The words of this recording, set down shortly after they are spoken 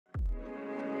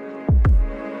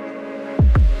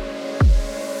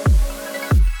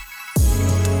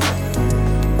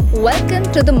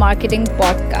Welcome to the Marketing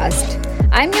Podcast.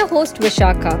 I'm your host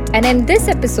Vishaka, and in this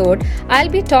episode, I'll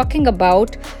be talking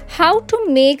about how to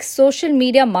make social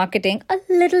media marketing a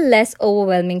little less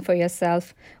overwhelming for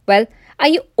yourself. Well, are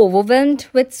you overwhelmed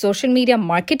with social media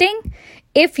marketing?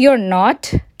 If you're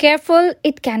not careful,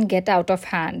 it can get out of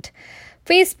hand.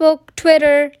 Facebook,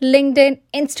 Twitter, LinkedIn,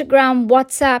 Instagram,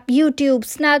 WhatsApp, YouTube,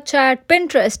 Snapchat,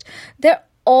 Pinterest, they're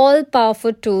all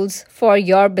powerful tools for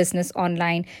your business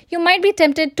online. You might be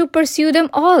tempted to pursue them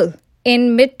all.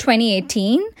 In mid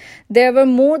 2018, there were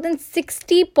more than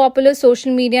 60 popular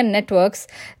social media networks.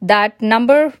 That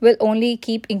number will only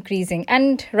keep increasing.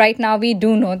 And right now, we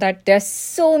do know that there's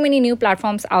so many new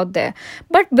platforms out there.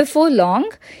 But before long,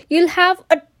 you'll have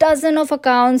a dozen of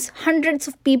accounts, hundreds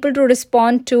of people to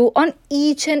respond to on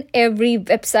each and every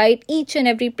website, each and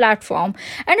every platform,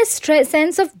 and a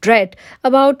sense of dread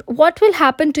about what will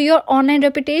happen to your online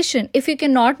reputation if you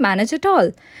cannot manage it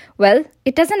all. Well,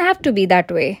 it doesn't have to be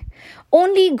that way.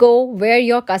 Only go where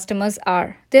your customers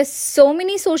are. There's so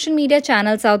many social media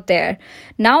channels out there.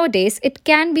 Nowadays, it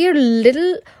can be a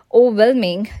little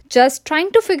overwhelming just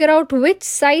trying to figure out which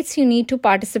sites you need to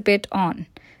participate on.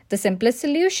 The simplest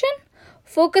solution?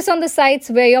 Focus on the sites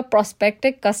where your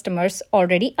prospective customers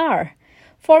already are.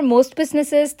 For most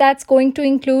businesses, that's going to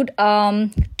include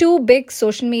two big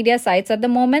social media sites at the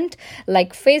moment,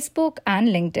 like Facebook and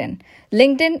LinkedIn.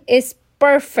 LinkedIn is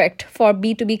perfect for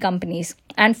B2B companies,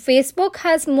 and Facebook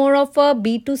has more of a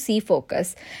B2C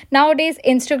focus. Nowadays,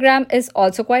 Instagram is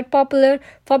also quite popular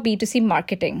for B2C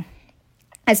marketing.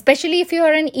 Especially if you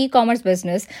are an e-commerce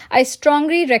business, I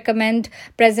strongly recommend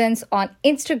presence on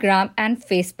Instagram and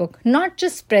Facebook. Not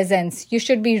just presence. You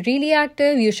should be really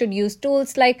active. You should use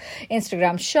tools like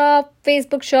Instagram Shop,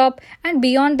 Facebook Shop, and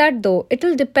beyond that though, it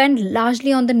will depend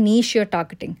largely on the niche you're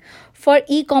targeting. For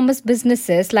e-commerce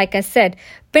businesses, like I said,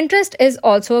 Pinterest is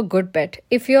also a good bet.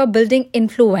 If you're building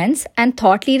influence and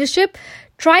thought leadership,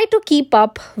 try to keep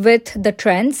up with the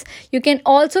trends. You can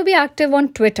also be active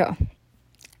on Twitter.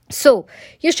 So,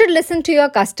 you should listen to your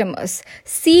customers,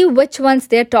 see which ones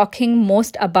they're talking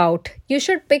most about. You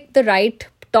should pick the right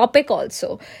topic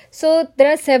also. So,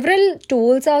 there are several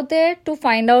tools out there to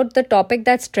find out the topic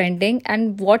that's trending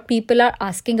and what people are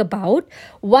asking about.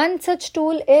 One such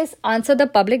tool is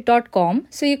answerthepublic.com.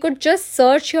 So, you could just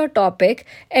search your topic,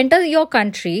 enter your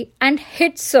country, and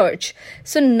hit search.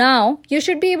 So, now you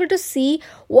should be able to see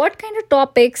what kind of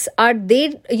topics are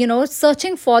they,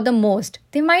 searching for the most.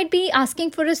 They might be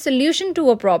asking for a solution to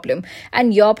a problem,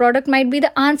 and your product might be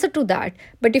the answer to that.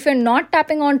 But if you're not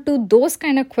tapping onto those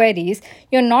kind of queries,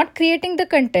 you're not creating the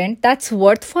content that's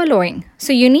worth following.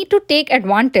 So you need to take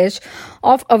advantage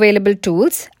of available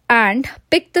tools and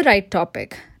pick the right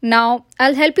topic. Now,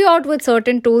 I'll help you out with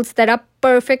certain tools that are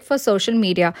perfect for social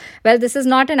media. Well, this is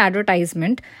not an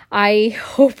advertisement. I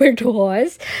hope it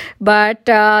was. But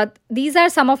these are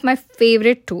some of my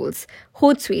favorite tools.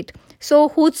 Hootsuite. So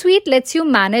Hootsuite lets you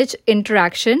manage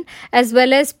interaction as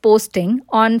well as posting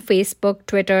on Facebook,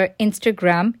 Twitter,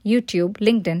 Instagram, YouTube,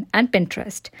 LinkedIn, and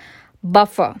Pinterest.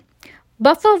 Buffer.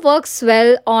 Buffer works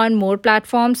well on more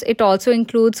platforms. It also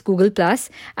includes Google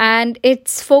Plus, and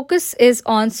its focus is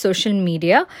on social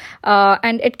media,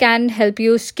 and it can help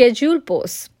you schedule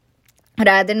posts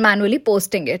rather than manually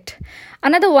posting it.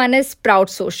 Another one is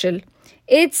Sprout Social.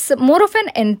 It's more of an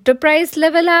enterprise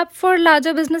level app for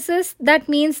larger businesses. That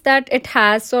means that it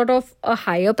has sort of a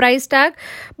higher price tag,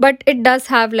 but it does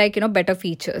have better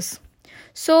features.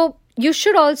 So you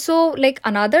should also,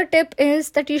 another tip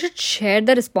is that you should share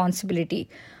the responsibility.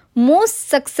 Most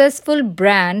successful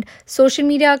brand social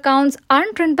media accounts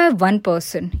aren't run by one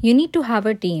person. You need to have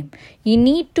a team. You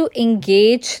need to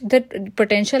engage the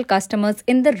potential customers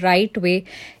in the right way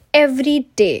every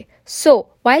day. So,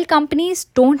 while companies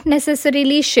don't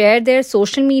necessarily share their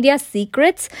social media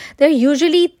secrets, there are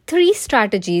usually three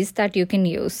strategies that you can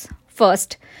use.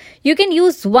 First, you can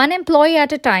use one employee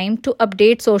at a time to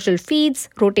update social feeds,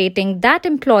 rotating that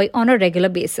employee on a regular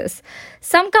basis.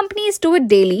 Some companies do it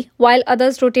daily, while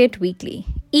others rotate weekly.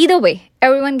 Either way,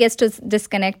 everyone gets to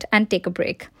disconnect and take a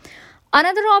break.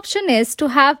 Another option is to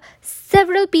have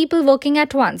several people working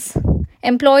at once.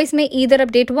 Employees may either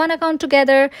update one account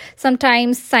together,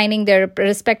 sometimes signing their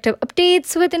respective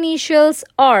updates with initials,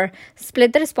 or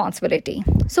split the responsibility.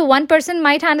 So one person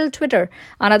might handle Twitter,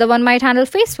 another one might handle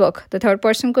Facebook, the third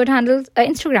person could handle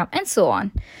Instagram, and so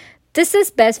on. This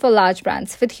is best for large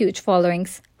brands with huge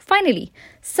followings. Finally,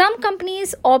 some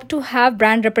companies opt to have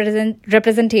brand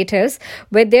representatives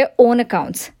with their own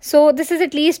accounts. So this is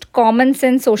at least common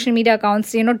since social media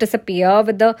accounts, disappear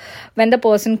with the when the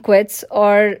person quits,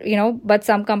 or but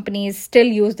some companies still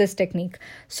use this technique.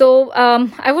 So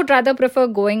I would rather prefer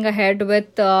going ahead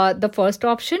with the first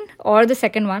option or the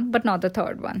second one, but not the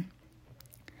third one.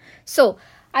 So,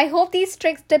 I hope these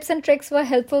tips and tricks were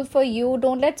helpful for you.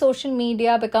 Don't let social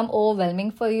media become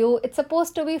overwhelming for you. It's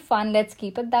supposed to be fun. Let's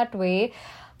keep it that way.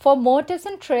 For more tips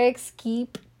and tricks,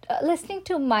 keep listening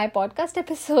to my podcast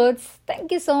episodes.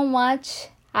 Thank you so much.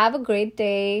 Have a great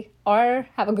day or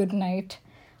have a good night.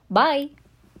 Bye.